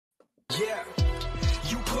Yeah,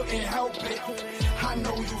 you couldn't help it. I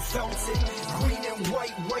know you felt it. Green and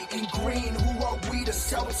white, white and green. Who are we, the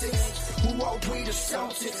Celtics? Who are we, the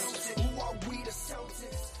Celtics? Who are we, the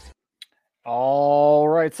Celtics? All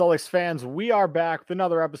right, Celtics fans, we are back with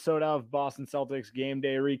another episode of Boston Celtics Game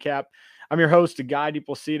Day Recap. I'm your host, Guy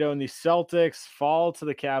DiPlacido, and the Celtics fall to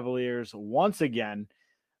the Cavaliers once again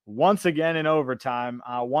in overtime,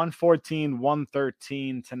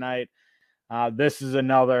 114-113 tonight. This is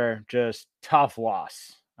another just tough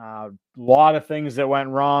loss. A lot of things that went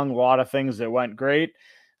wrong, a lot of things that went great.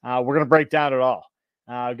 We're going to break down it all.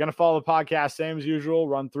 Going to follow the podcast same as usual,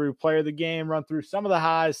 run through player of the game, run through some of the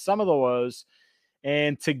highs, some of the lows.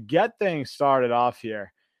 And to get things started off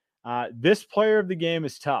here, this player of the game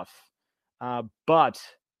is tough. But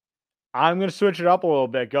I'm going to switch it up a little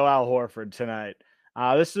bit. Go Al Horford tonight.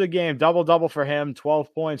 This is a game, double-double for him,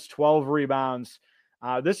 12 points, 12 rebounds.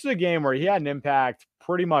 This is a game where he had an impact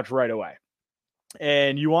pretty much right away.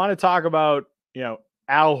 And you want to talk about,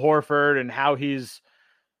 Al Horford and how he's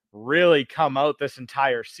really come out this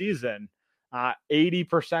entire season.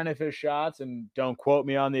 80% of his shots, and don't quote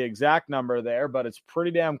me on the exact number there, but it's pretty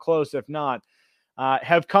damn close if not,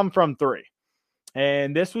 have come from three.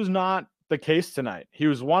 And this was not the case tonight. He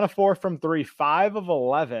was 1 of 4 from three, 5 of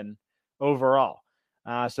 11 overall.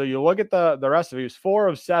 So you look at the rest of it, he was 4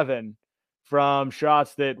 of 7 from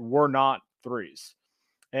shots that were not threes.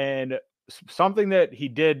 And something that he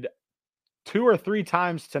did 2 or 3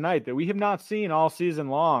 times tonight that we have not seen all season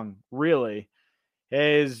long, really,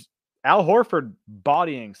 is Al Horford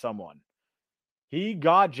bodying someone. He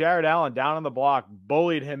got Jarrett Allen down on the block,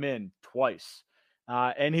 bullied him in twice.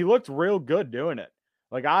 And he looked real good doing it.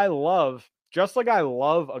 Just like I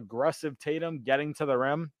love aggressive Tatum getting to the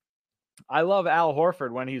rim, I love Al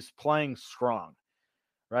Horford when he's playing strong,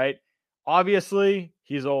 right? Obviously,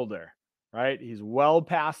 he's older, right? He's well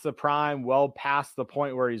past the prime, well past the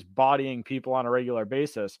point where he's bodying people on a regular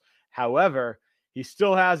basis. However, he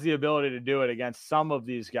still has the ability to do it against some of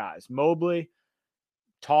these guys. Mobley,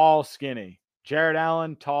 tall, skinny. Jarrett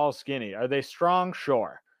Allen, tall, skinny. Are they strong?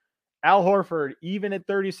 Sure. Al Horford, even at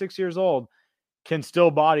 36 years old, can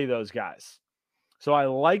still body those guys. So I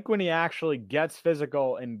like when he actually gets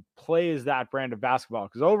physical and plays that brand of basketball.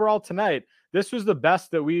 Because overall tonight, this was the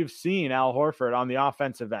best that we've seen Al Horford on the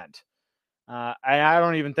offensive end. I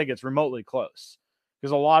don't even think it's remotely close.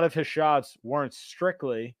 Because a lot of his shots weren't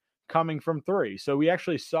strictly coming from three. So we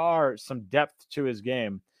actually saw some depth to his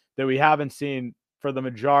game that we haven't seen for the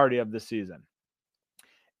majority of the season.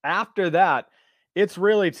 After that, it's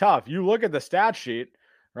really tough. You look at the stat sheet,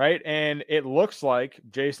 right? And it looks like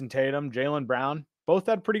Jason Tatum, Jaylen Brown, both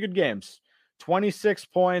had pretty good games. 26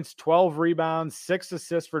 points, 12 rebounds, 6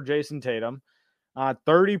 assists for Jason Tatum,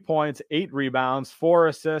 30 points, 8 rebounds, 4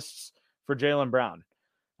 assists for Jaylen Brown.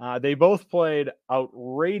 They both played an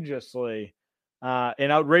outrageous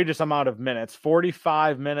amount of minutes,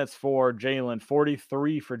 45 minutes for Jaylen,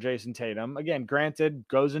 43 for Jason Tatum. Again, granted,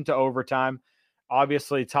 goes into overtime.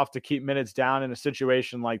 Obviously tough to keep minutes down in a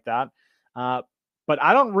situation like that. But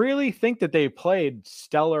I don't really think that they played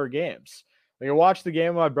stellar games. I watched the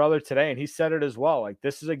game with my brother today, and he said it as well. Like,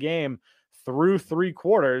 this is a game through 3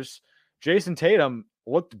 quarters. Jason Tatum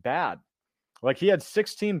looked bad. Like, he had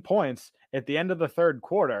 16 points at the end of the third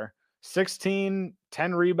quarter, 10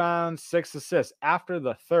 rebounds, 6 assists after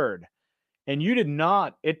the third. And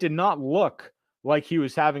it did not look like he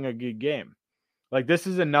was having a good game. Like, this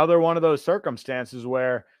is another one of those circumstances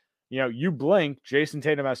where, you blink, Jason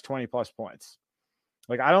Tatum has 20 plus points.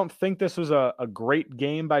 Like, I don't think this was a great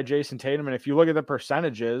game by Jason Tatum. And if you look at the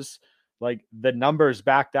percentages, like, the numbers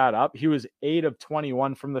back that up. He was 8 of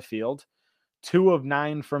 21 from the field, 2 of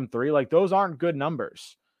 9 from 3. Like, those aren't good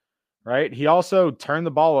numbers, right? He also turned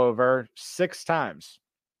the ball over 6 times.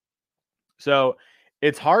 So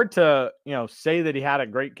it's hard to, say that he had a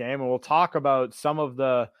great game. And we'll talk about some of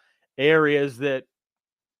the areas that,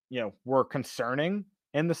 were concerning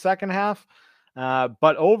in the second half.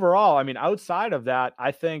 But overall, I mean, outside of that,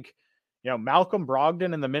 I think, Malcolm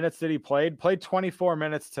Brogdon in the minutes that he played 24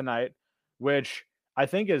 minutes tonight, which I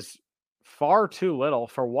think is far too little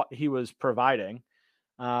for what he was providing.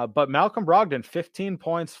 But Malcolm Brogdon, 15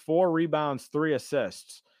 points, 4 rebounds, 3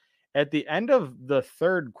 assists. At the end of the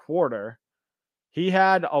third quarter, he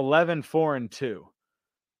had 11, 4, and 2.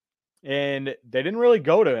 And they didn't really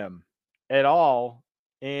go to him at all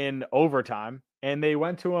in overtime. And they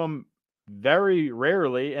went to him very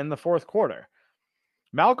rarely in the fourth quarter.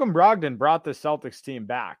 Malcolm Brogdon brought the Celtics team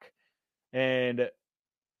back and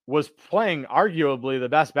was playing arguably the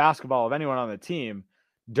best basketball of anyone on the team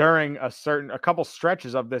during a couple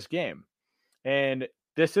stretches of this game. And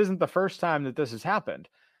this isn't the first time that this has happened.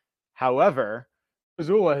 However,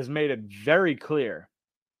 Mazzulla has made it very clear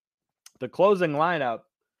the closing lineup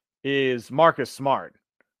is Marcus Smart.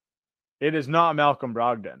 It is not Malcolm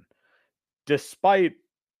Brogdon, despite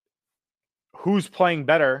who's playing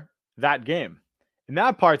better that game. And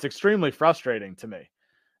that part's extremely frustrating to me.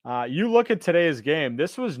 You look at today's game,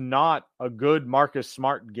 this was not a good Marcus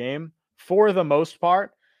Smart game for the most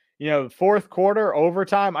part. Fourth quarter,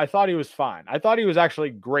 overtime, I thought he was fine. I thought he was actually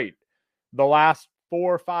great. The last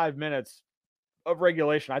 4 or 5 minutes of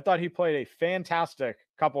regulation, I thought he played a fantastic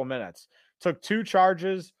couple minutes. Took 2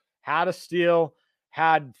 charges, had a steal,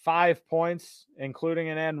 had 5 points, including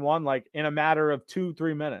an and one, like in a matter of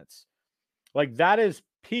 2-3 minutes. Like that is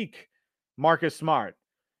peak Marcus Smart.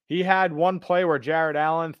 He had one play where Jared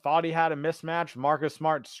Allen thought he had a mismatch. Marcus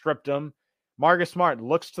Smart stripped him. Marcus Smart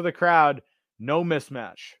looks to the crowd. No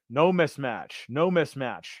mismatch, no mismatch, no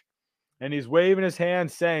mismatch. And he's waving his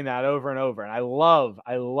hand saying that over and over. And I love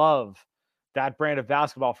that brand of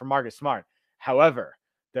basketball from Marcus Smart. However,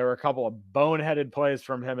 there were a couple of boneheaded plays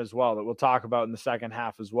from him as well that we'll talk about in the second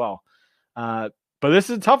half as well. But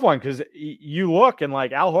this is a tough one because you look and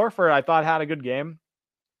like Al Horford, I thought had a good game.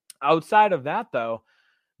 Outside of that, though,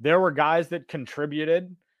 there were guys that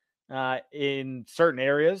contributed in certain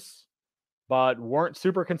areas, but weren't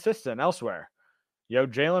super consistent elsewhere.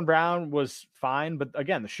 Jaylen Brown was fine, but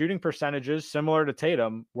again, the shooting percentages, similar to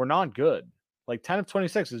Tatum, were not good. Like 10 of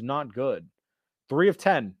 26 is not good. 3 of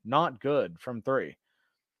 10, not good from 3.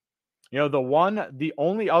 The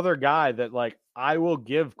only other guy that like I will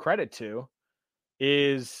give credit to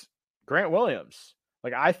is Grant Williams.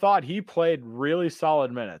 Like I thought he played really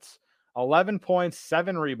solid minutes. 11 points,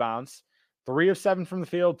 7 rebounds, 3 of 7 from the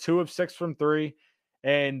field, 2 of 6 from 3.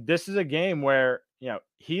 And this is a game where,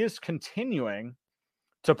 he is continuing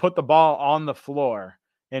to put the ball on the floor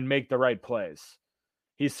and make the right plays.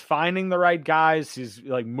 He's finding the right guys. He's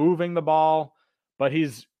like moving the ball, but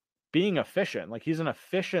he's being efficient. Like he's an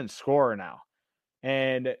efficient scorer now.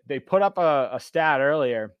 And they put up a stat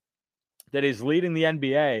earlier that he's leading the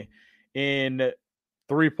NBA in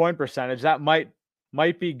 3-point percentage. That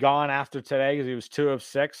might be gone after today because he was 2 of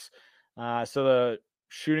 6. So the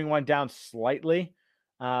shooting went down slightly.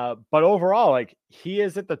 But overall, like he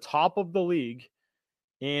is at the top of the league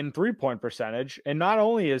in 3-point percentage. And not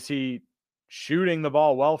only is he shooting the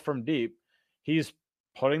ball well from deep, he's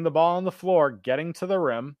putting the ball on the floor, getting to the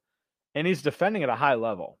rim, and he's defending at a high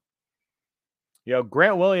level.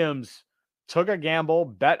 Grant Williams took a gamble,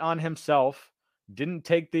 bet on himself, didn't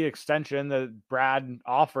take the extension that Brad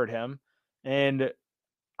offered him. And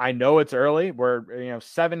I know it's early. We're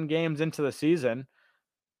 7 games into the season,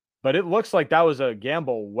 but it looks like that was a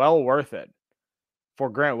gamble well worth it for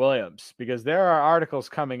Grant Williams, because there are articles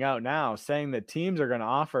coming out now saying that teams are going to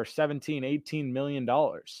offer $17-18 million.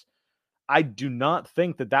 I do not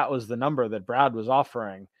think that was the number that Brad was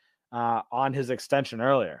offering on his extension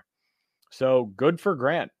earlier. So good for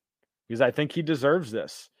Grant, because I think he deserves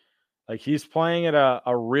this. Like he's playing at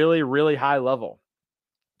a really, really high level.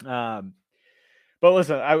 But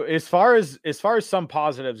listen, as far as some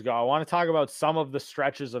positives go, I want to talk about some of the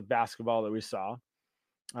stretches of basketball that we saw.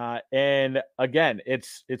 And again,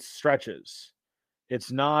 it's stretches.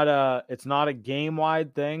 It's not a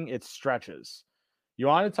game-wide thing. It's stretches. You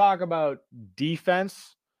want to talk about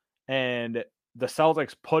defense and the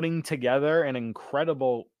Celtics putting together an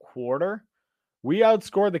incredible quarter. We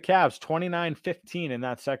outscored the Cavs 29-15 in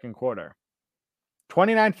that second quarter.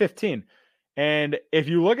 29-15. And if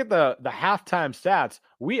you look at the halftime stats,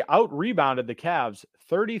 we out-rebounded the Cavs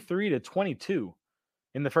 33-22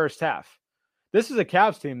 in the first half. This is a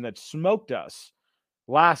Cavs team that smoked us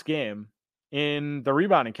last game in the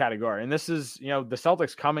rebounding category. And this is, the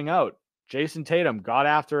Celtics coming out. Jason Tatum got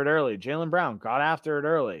after it early. Jaylen Brown got after it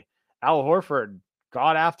early. Al Horford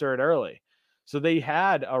got after it early. So they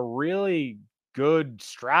had a really good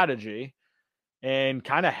strategy and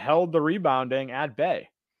kind of held the rebounding at bay,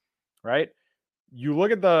 right? You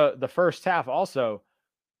look at the first half also,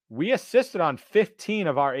 we assisted on 15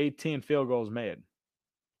 of our 18 field goals made.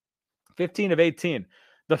 15 of 18.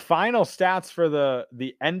 The final stats for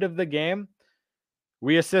the end of the game,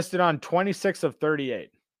 we assisted on 26 of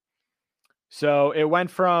 38. So it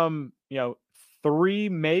went from, 3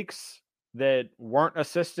 makes that weren't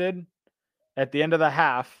assisted at the end of the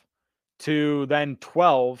half to then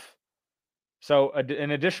 12. So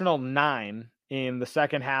an additional 9 in the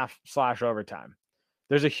second half / overtime.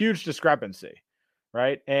 There's a huge discrepancy,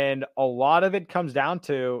 right? And a lot of it comes down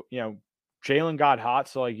to, Jaylen got hot.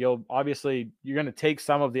 So like you're going to take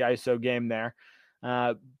some of the ISO game there.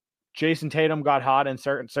 Jason Tatum got hot in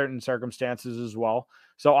certain circumstances as well.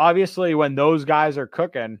 So obviously when those guys are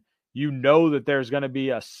cooking, you know that there's going to be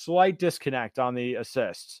a slight disconnect on the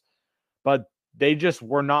assists, but they just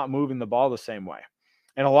were not moving the ball the same way.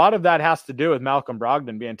 And a lot of that has to do with Malcolm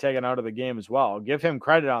Brogdon being taken out of the game as well. I'll give him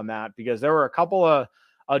credit on that, because there were a couple of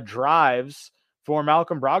drives for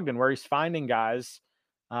Malcolm Brogdon where he's finding guys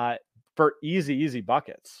for easy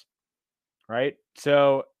buckets, right?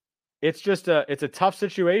 So it's a tough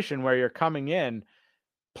situation where you're coming in,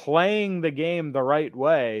 playing the game the right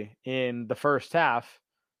way in the first half,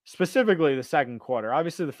 specifically the second quarter.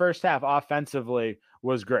 Obviously, the first half offensively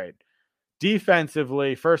was great.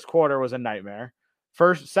 Defensively, first quarter was a nightmare.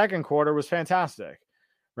 Second quarter was fantastic,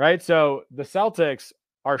 right? So the Celtics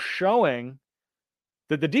are showing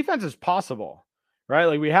that the defense is possible, right?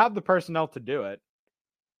 Like, we have the personnel to do it,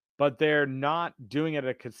 but they're not doing it at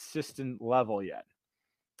a consistent level yet.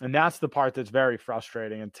 And that's the part that's very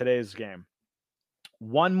frustrating in today's game.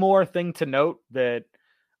 One more thing to note that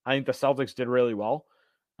I think the Celtics did really well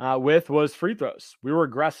with was free throws. We were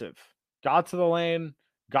aggressive, got to the lane,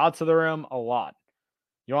 got to the rim a lot.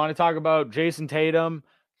 You want to talk about Jason Tatum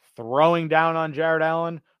throwing down on Jared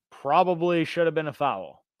Allen? Probably should have been a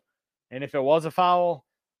foul. And if it was a foul,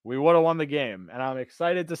 we would have won the game. And I'm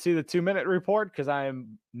excited to see the 2-minute report, because I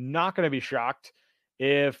am not going to be shocked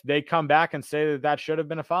if they come back and say that should have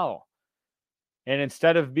been a foul. And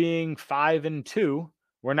instead of being 5-2,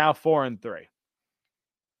 we're now 4-3.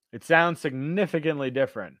 It sounds significantly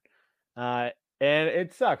different. And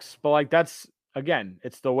it sucks. But like, that's, again,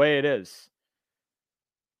 it's the way it is.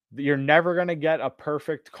 You're never going to get a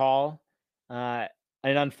perfect call. And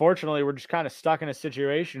unfortunately, we're just kind of stuck in a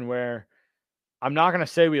situation where I'm not going to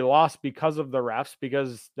say we lost because of the refs,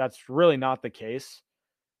 because that's really not the case.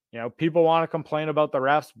 You know, people want to complain about the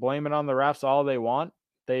refs, blame it on the refs all they want.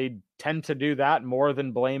 They tend to do that more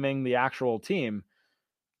than blaming the actual team.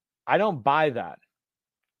 I don't buy that.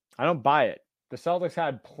 I don't buy it. The Celtics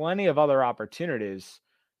had plenty of other opportunities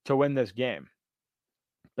to win this game,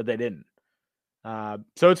 but they didn't.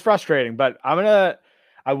 So it's frustrating, but I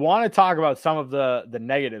want to talk about some of the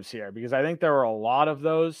negatives here, because I think there were a lot of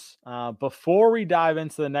those. Before we dive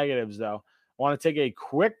into the negatives, though, I want to take a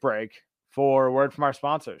quick break for a word from our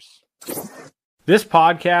sponsors. This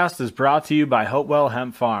podcast is brought to you by Hopewell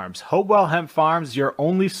Hemp Farms. Hopewell Hemp Farms is your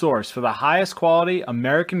only source for the highest quality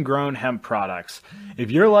American-grown hemp products. If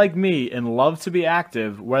you're like me and love to be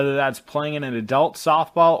active, whether that's playing in an adult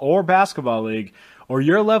softball or basketball league, or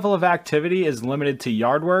your level of activity is limited to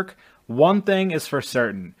yard work, one thing is for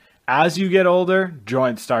certain. As you get older,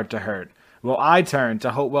 joints start to hurt. Well, I turn to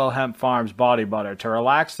Hopewell Hemp Farms Body Butter to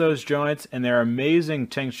relax those joints, and their amazing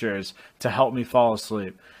tinctures to help me fall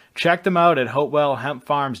asleep. Check them out at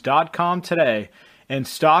hopewellhempfarms.com today and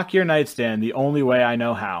stock your nightstand the only way I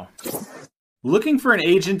know how. Looking for an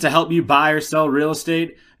agent to help you buy or sell real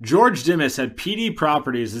estate? George Dimas at PD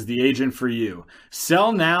Properties is the agent for you.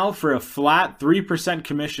 Sell now for a flat 3%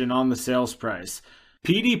 commission on the sales price.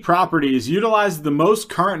 PD Properties utilizes the most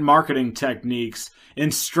current marketing techniques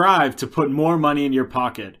and strive to put more money in your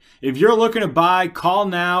pocket. If you're looking to buy, call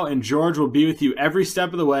now and George will be with you every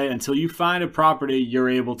step of the way until you find a property you're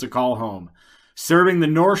able to call home. Serving the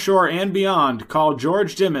North Shore and beyond, call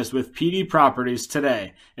George Dimas with PD Properties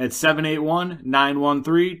today at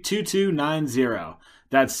 781-913-2290.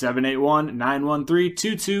 That's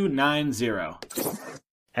 781-913-2290.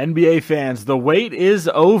 NBA fans, the wait is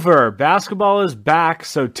over. Basketball is back,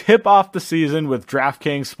 so tip off the season with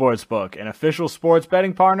DraftKings Sportsbook, an official sports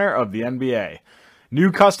betting partner of the NBA. New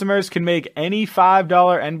customers can make any $5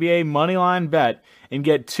 NBA moneyline bet and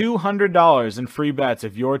get $200 in free bets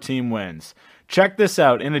if your team wins. Check this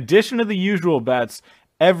out. In addition to the usual bets,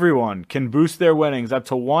 everyone can boost their winnings up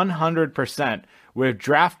to 100% with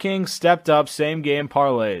DraftKings stepped-up same-game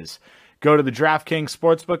parlays. Go to the DraftKings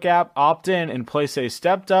Sportsbook app, opt in, and place a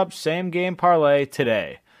stepped-up same-game parlay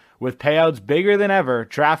today. With payouts bigger than ever,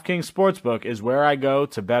 DraftKings Sportsbook is where I go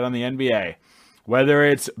to bet on the NBA. Whether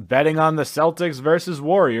it's betting on the Celtics versus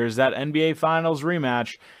Warriors, that NBA Finals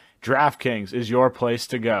rematch, DraftKings is your place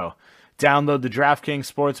to go. Download the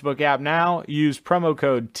DraftKings Sportsbook app now, use promo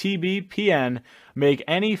code TBPN, make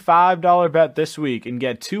any $5 bet this week, and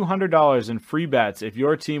get $200 in free bets if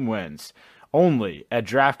your team wins. Only at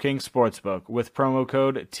DraftKings Sportsbook with promo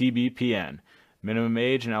code TBPN. Minimum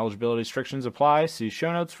age and eligibility restrictions apply. See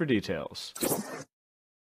show notes for details.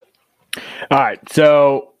 All right,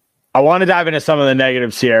 so I want to dive into some of the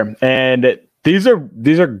negatives here, and these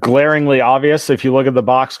are glaringly obvious if you look at the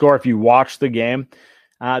box score, if you watch the game.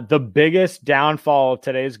 The biggest downfall of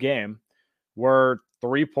today's game were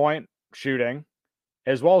 3-point shooting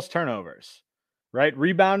as well as turnovers. Right?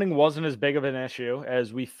 Rebounding wasn't as big of an issue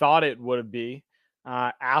as we thought it would be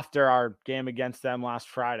after our game against them last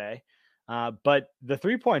Friday. But the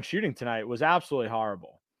 3-point shooting tonight was absolutely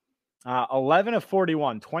horrible. 11 of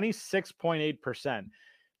 41, 26.8%.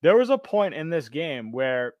 There was a point in this game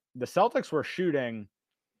where the Celtics were shooting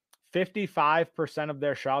 55% of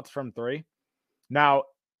their shots from three. Now,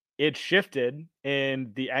 it shifted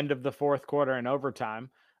in the end of the fourth quarter and overtime,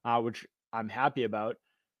 which I'm happy about.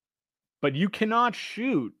 But you cannot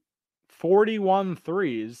shoot 41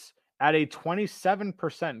 threes at a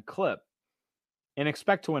 27% clip and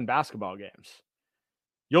expect to win basketball games.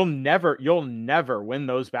 You'll never win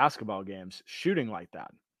those basketball games shooting like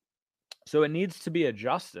that. So it needs to be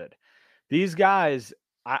adjusted. These guys,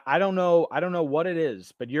 I don't know what it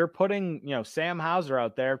is, but you're putting, Sam Hauser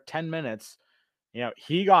out there 10 minutes.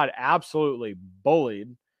 He got absolutely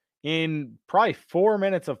bullied in probably 4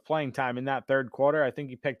 minutes of playing time in that third quarter. I think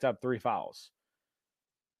he picked up 3 fouls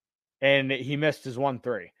and he missed his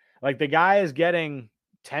 1-3. Like, the guy is getting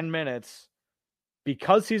 10 minutes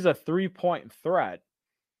because he's a 3-point threat.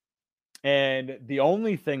 And the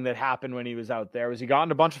only thing that happened when he was out there was he got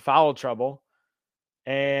in a bunch of foul trouble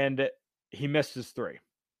and he missed his 3.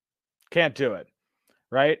 Can't do it,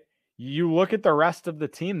 right? You look at the rest of the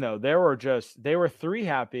team, though. They were 3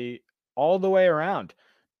 happy all the way around.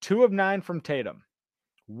 2 of 9 from Tatum,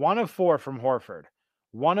 1 of 4 from Horford,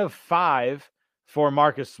 1 of 5 for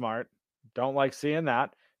Marcus Smart. Don't like seeing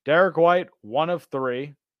that. Derek White, 1 of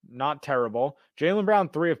 3, not terrible. Jaylen Brown,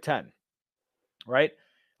 3 of 10, right?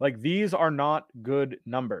 Like, these are not good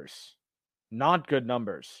numbers. Not good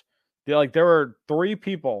numbers. There were 3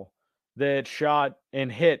 people that shot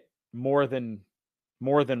and hit more than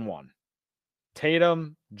 1.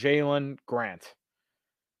 Tatum, Jaylen, Grant.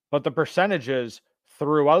 But the percentages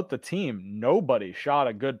throughout the team, nobody shot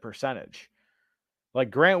a good percentage. Like,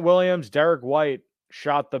 Grant Williams, Derek White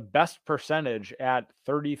shot the best percentage at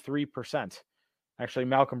 33%. Actually,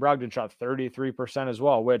 Malcolm Brogdon shot 33% as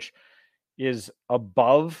well, which is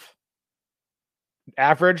above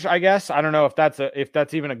average, I guess. I don't know if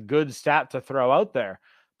that's even a good stat to throw out there,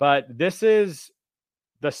 but this is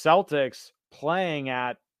the Celtics playing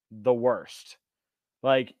at the worst.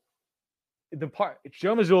 Like,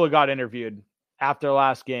 Joe Mazzulla got interviewed after the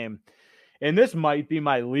last game, and this might be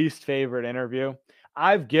my least favorite interview.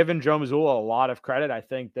 I've given Joe Mazzulla a lot of credit. I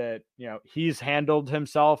think that, he's handled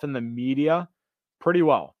himself in the media pretty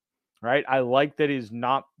well, right? I like that he's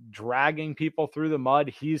not dragging people through the mud.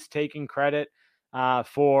 He's taking credit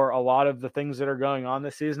for a lot of the things that are going on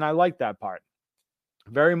this season. I like that part.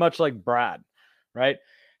 Very much like Brad, right?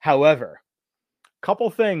 However, couple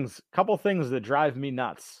things that drive me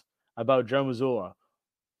nuts about Joe Mazzulla.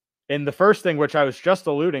 And the first thing, which I was just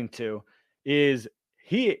alluding to, is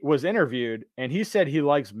he was interviewed and he said he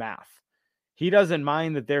likes math. He doesn't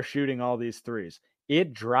mind that they're shooting all these threes.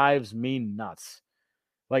 It drives me nuts.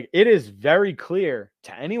 Like, it is very clear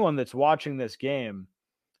to anyone that's watching this game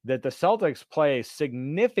that the Celtics play a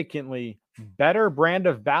significantly better brand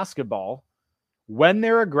of basketball when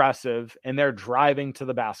they're aggressive and they're driving to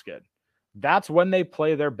the basket. That's when they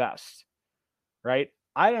play their best, right?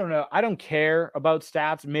 I don't know. I don't care about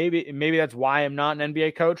stats. Maybe that's why I'm not an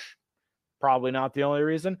NBA coach. Probably not the only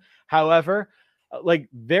reason. However, like,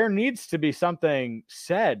 there needs to be something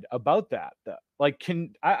said about that. Like,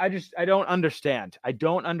 I don't understand. I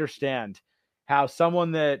don't understand how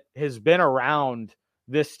someone that has been around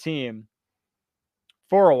this team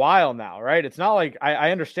for a while now, right? It's not like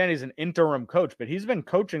I understand he's an interim coach, but he's been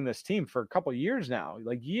coaching this team for a couple of years now,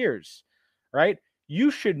 like years, right? You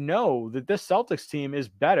should know that this Celtics team is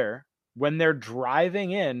better when they're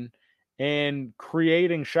driving in and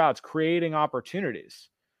creating shots, creating opportunities.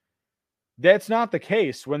 That's not the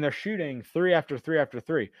case when they're shooting 3 after 3 after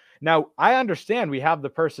 3. Now, I understand we have the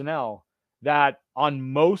personnel that on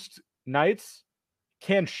most nights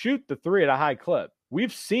can shoot the 3 at a high clip.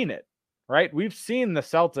 We've seen it, right? We've seen the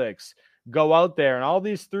Celtics go out there and all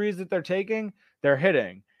these threes that they're taking, they're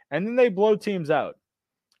hitting, and then they blow teams out.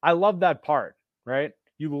 I love that part, right?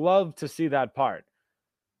 You love to see that part.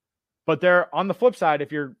 But they're on the flip side,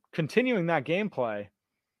 if you're continuing that gameplay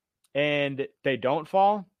and they don't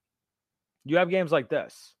fall, you have games like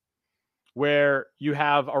this where you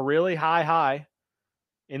have a really high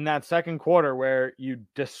in that second quarter where you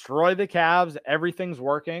destroy the Cavs, everything's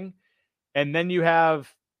working, and then you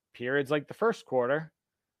have periods like the first quarter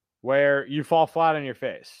where you fall flat on your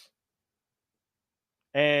face.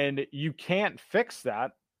 And you can't fix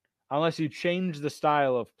that unless you change the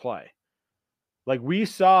style of play. Like, we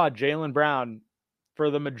saw Jaylen Brown for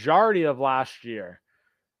the majority of last year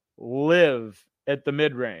live at the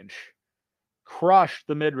mid-range, crush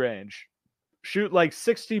the mid-range, shoot like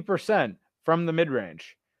 60% from the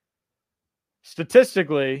mid-range.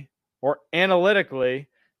 Statistically or analytically,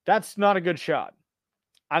 that's not a good shot.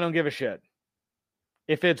 I don't give a shit.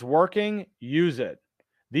 If it's working, use it.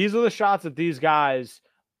 These are the shots that these guys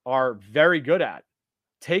are very good at.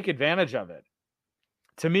 Take advantage of it.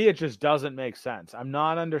 To me, it just doesn't make sense. I'm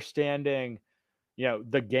not understanding,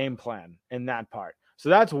 the game plan in that part. So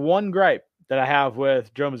that's one gripe that I have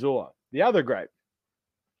with Joe Mazzulla. The other gripe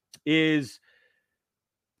is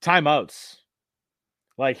timeouts.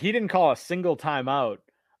 Like, he didn't call a single timeout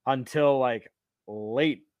until like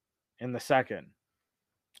late in the second.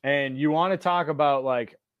 And you want to talk about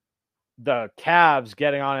like the Cavs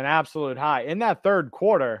getting on an absolute high. In that third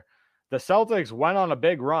quarter, the Celtics went on a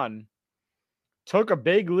big run, took a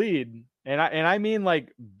big lead. And I mean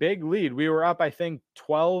like big lead. We were up, I think,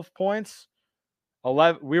 12 points.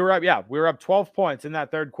 11. We were up 12 points in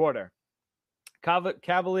that third quarter.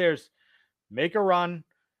 Cavaliers make a run,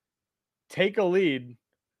 take a lead.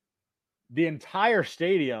 The entire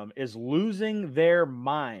stadium is losing their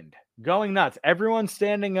mind, going nuts. Everyone's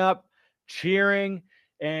standing up, cheering,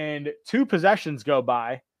 and 2 possessions go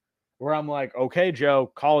by where I'm like, okay,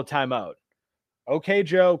 Joe, call a timeout. Okay,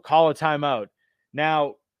 Joe, call a timeout.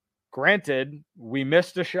 Now, granted, we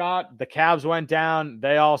missed a shot. The Cavs went down.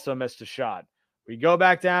 They also missed a shot. We go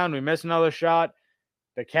back down. We miss another shot.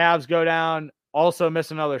 The Cavs go down, also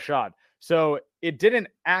miss another shot. So it didn't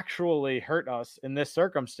actually hurt us in this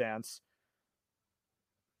circumstance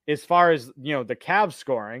as far as, the Cavs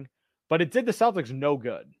scoring, but it did the Celtics no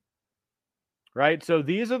good, right? So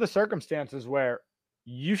these are the circumstances where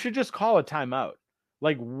you should just call a timeout.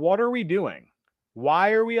 Like, what are we doing?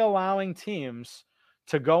 Why are we allowing teams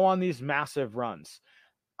to go on these massive runs?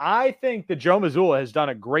 I think that Joe Mazzulla has done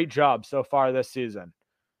a great job so far this season.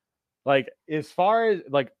 Like, as far as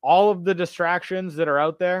like all of the distractions that are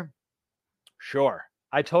out there, sure,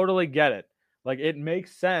 I totally get it. Like, it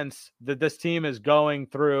makes sense that this team is going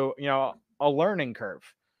through, a learning curve,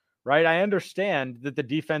 right? I understand that the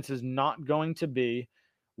defense is not going to be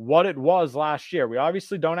what it was last year. We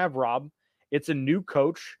obviously don't have Rob. It's a new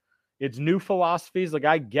coach. It's new philosophies. Like,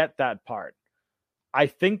 I get that part. I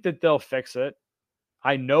think that they'll fix it.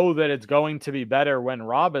 I know that it's going to be better when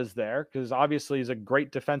Rob is there because obviously he's a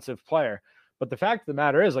great defensive player. But the fact of the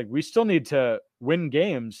matter is, like, we still need to win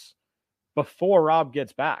games before Rob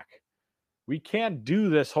gets back. We can't do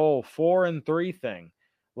this whole 4-3 thing.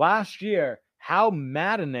 Last year, how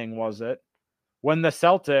maddening was it when the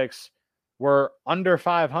Celtics were under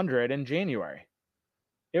 500 in January?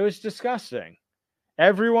 It was disgusting.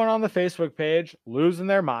 Everyone on the Facebook page losing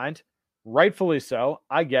their mind, rightfully so.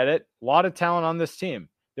 I get it. A lot of talent on this team.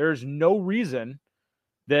 There's no reason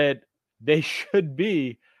that they should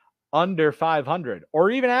be under 500 or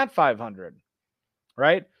even at 500,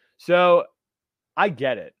 right? So I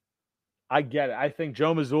get it. I think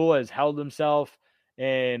Joe Mazzulla has held himself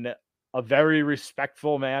in a very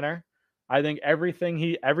respectful manner. I think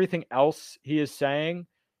everything else he is saying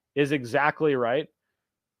is exactly right,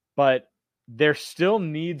 but there still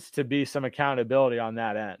needs to be some accountability on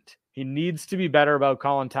that end. He needs to be better about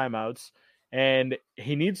calling timeouts, and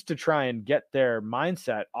he needs to try and get their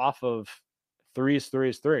mindset off of threes.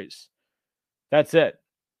 That's it.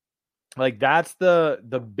 Like, that's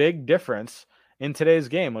the big difference in today's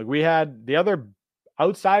game. Like, we had the other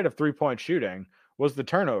outside of 3-point shooting was the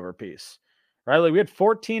turnover piece, right? Like, we had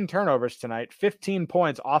 14 turnovers tonight, 15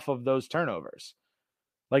 points off of those turnovers.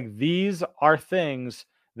 Like, these are things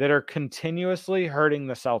that are continuously hurting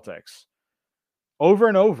the Celtics over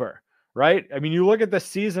and over, right? I mean, you look at the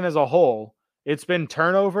season as a whole, it's been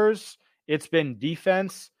turnovers, it's been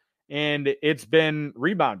defense, and it's been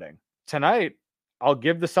rebounding. Tonight, I'll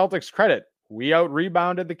give the Celtics credit. We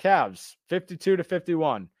out-rebounded the Cavs,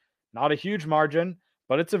 52-51. Not a huge margin,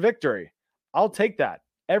 but it's a victory. I'll take that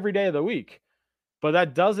every day of the week. But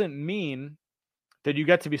that doesn't mean that you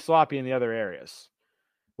get to be sloppy in the other areas.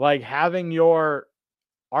 Like, having your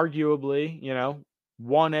arguably,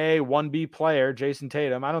 1A, 1B player, Jason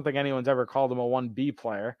Tatum. I don't think anyone's ever called him a 1B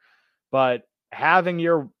player. But having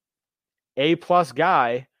your A-plus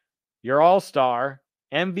guy, your all-star,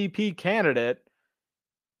 MVP candidate,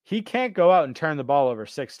 he can't go out and turn the ball over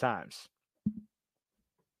 6 times.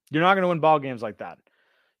 You're not going to win ball games like that.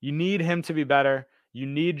 You need him to be better. You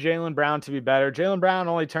need Jaylen Brown to be better. Jaylen Brown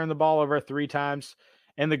only turned the ball over 3 times.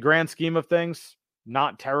 In the grand scheme of things,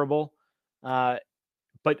 not terrible.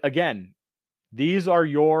 But again, these are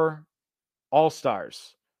your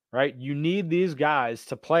all-stars, right? You need these guys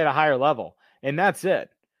to play at a higher level. And that's it,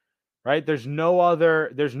 right? There's no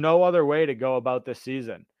other way to go about this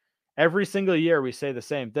season. Every single year we say the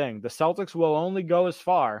same thing. The Celtics will only go as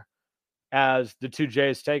far as the 2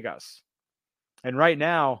 J's take us. And right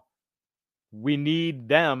now, we need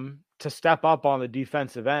them to step up on the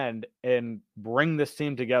defensive end and bring this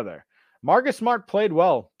team together. Marcus Smart played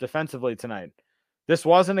well defensively tonight. This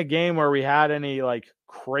wasn't a game where we had any like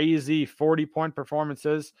crazy 40-point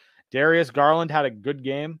performances. Darius Garland had a good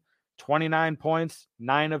game, 29 points,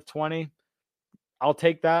 9 of 20. I'll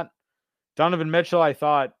take that. Donovan Mitchell, I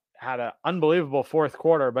thought, had an unbelievable fourth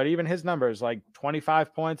quarter, but even his numbers, like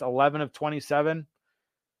 25 points, 11 of 27.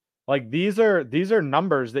 Like these are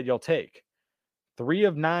numbers that you'll take. 3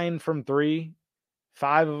 of 9 from 3,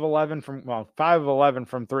 5 of 11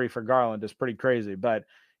 from 3 for Garland is pretty crazy. But,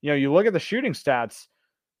 you look at the shooting stats,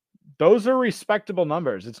 those are respectable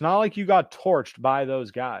numbers. It's not like you got torched by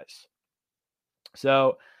those guys.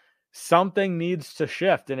 So something needs to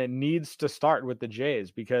shift, and it needs to start with the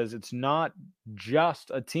Jays, because it's not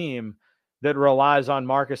just a team that relies on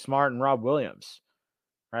Marcus Smart and Rob Williams,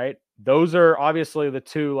 right? Those are obviously the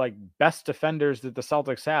two like best defenders that the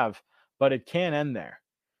Celtics have, but it can't end there.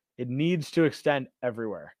 It needs to extend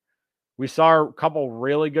everywhere. We saw a couple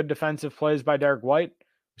really good defensive plays by Derek White.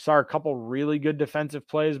 We saw a couple really good defensive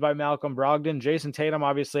plays by Malcolm Brogdon. Jason Tatum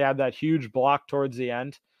obviously had that huge block towards the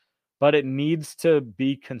end, but it needs to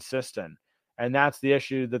be consistent. And that's the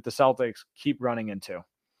issue that the Celtics keep running into.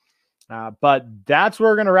 But that's where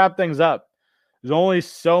we're going to wrap things up. There's only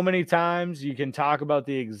so many times you can talk about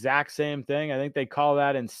the exact same thing. I think they call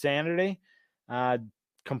that insanity.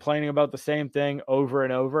 Complaining about the same thing over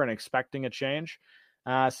and over and expecting a change.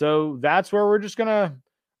 So that's where we're just going to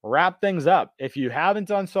wrap things up. If you haven't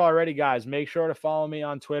done so already, guys, make sure to follow me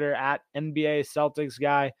on Twitter at NBA Celtics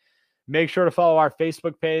Guy. Make sure to follow our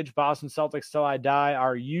Facebook page, Boston Celtics Till I Die,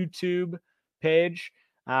 our YouTube page,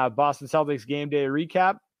 Boston Celtics Game Day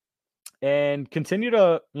Recap, and continue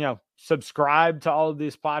to, subscribe to all of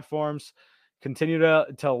these platforms. Continue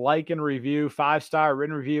to like and review, 5-star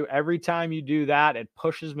written review. Every time you do that, it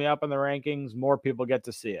pushes me up in the rankings. More people get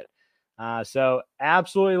to see it. So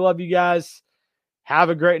absolutely love you guys. Have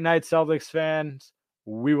a great night, Celtics fans.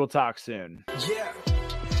 We will talk soon. Yeah,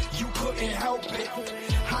 you couldn't help it.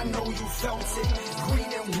 I know you felt it.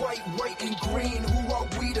 Green and white and green. Who are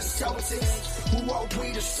we, the Celtics? Who are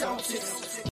we, the Celtics?